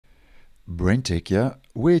BrenTech here,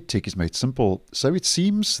 where tech is made simple. So it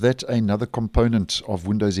seems that another component of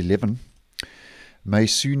Windows 11 may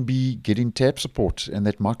soon be getting tab support, and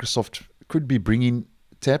that Microsoft could be bringing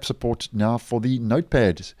tab support now for the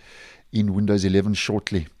Notepad in Windows 11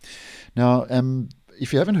 shortly. Now,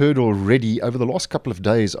 if you haven't heard already, over the last couple of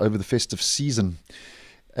days, over the festive season,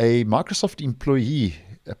 a Microsoft employee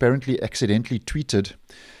apparently accidentally tweeted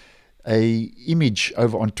an image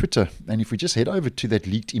over on Twitter. And if we just head over to that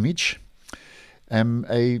leaked image,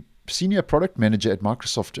 a senior product manager at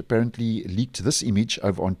Microsoft apparently leaked this image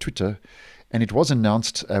over on Twitter, and it was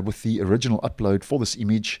announced with the original upload for this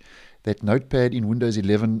image that Notepad in Windows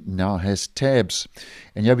 11 now has tabs.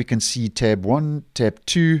 And here we can see tab 1, tab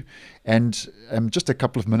 2, and just a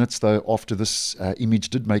couple of minutes though after this image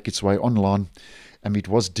did make its way online, it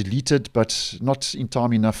was deleted, but not in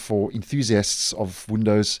time enough for enthusiasts of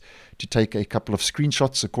Windows to take a couple of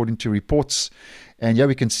screenshots according to reports. And here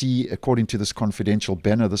we can see, according to this confidential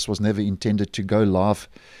banner, this was never intended to go live,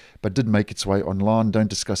 but did make its way online. Don't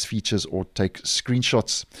discuss features or take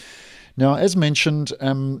screenshots. Now, as mentioned,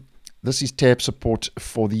 this is tab support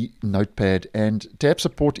for the Notepad, and tab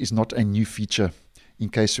support is not a new feature, in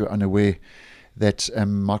case you're unaware, that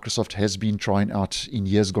Microsoft has been trying out in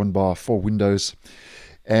years gone by for Windows.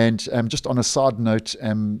 And just on a side note,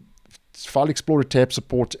 File Explorer tab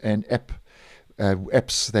support and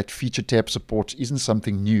apps that feature tab support isn't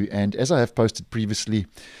something new. And as I have posted previously,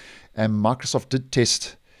 Microsoft did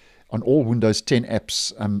test on all Windows 10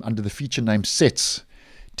 apps under the feature name Sets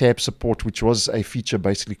tab support, which was a feature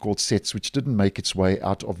basically called Sets, which didn't make its way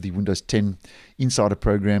out of the Windows 10 Insider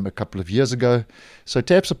program a couple of years ago. So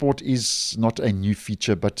tab support is not a new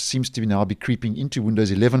feature, but seems to now be creeping into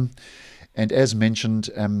Windows 11. And as mentioned,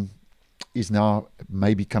 is now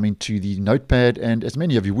maybe coming to the Notepad, and as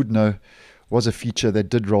many of you would know, was a feature that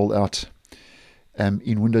did roll out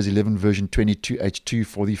in Windows 11 version 22H2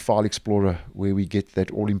 for the File Explorer, where we get that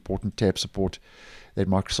all-important tab support that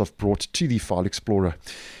Microsoft brought to the File Explorer.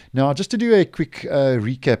 Now, just to do a quick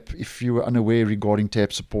recap, if you were unaware regarding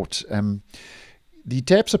tab support, the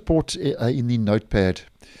tab support in the Notepad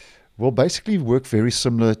will basically work very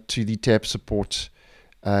similar to the tab support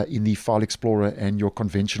in the File Explorer and your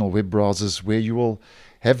conventional web browsers, where you will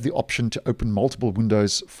have the option to open multiple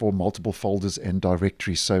windows for multiple folders and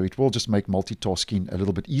directories. So it will just make multitasking a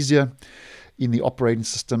little bit easier in the operating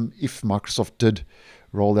system if Microsoft did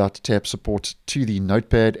roll out tab support to the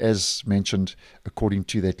Notepad, as mentioned, according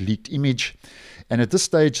to that leaked image. And at this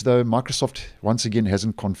stage, though, Microsoft once again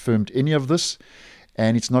hasn't confirmed any of this,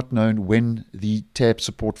 and it's not known when the tab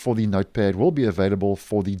support for the Notepad will be available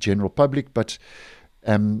for the general public, but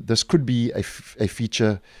this could be a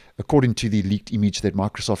feature, according to the leaked image, that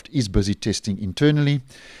Microsoft is busy testing internally.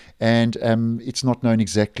 And it's not known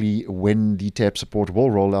exactly when the tab support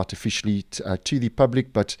will roll out officially to the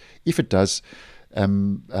public, but if it does,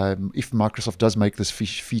 if Microsoft does make this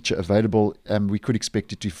feature available, we could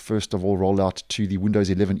expect it to first of all roll out to the Windows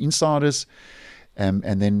 11 insiders. And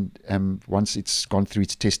then once it's gone through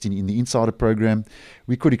its testing in the Insider program,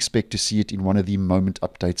 we could expect to see it in one of the moment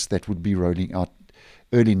updates that would be rolling out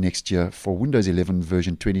early next year for Windows 11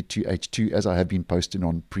 version 22H2, as I have been posting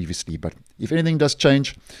on previously. But if anything does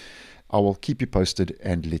change, I will keep you posted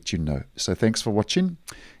and let you know. So thanks for watching,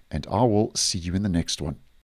 and I will see you in the next one.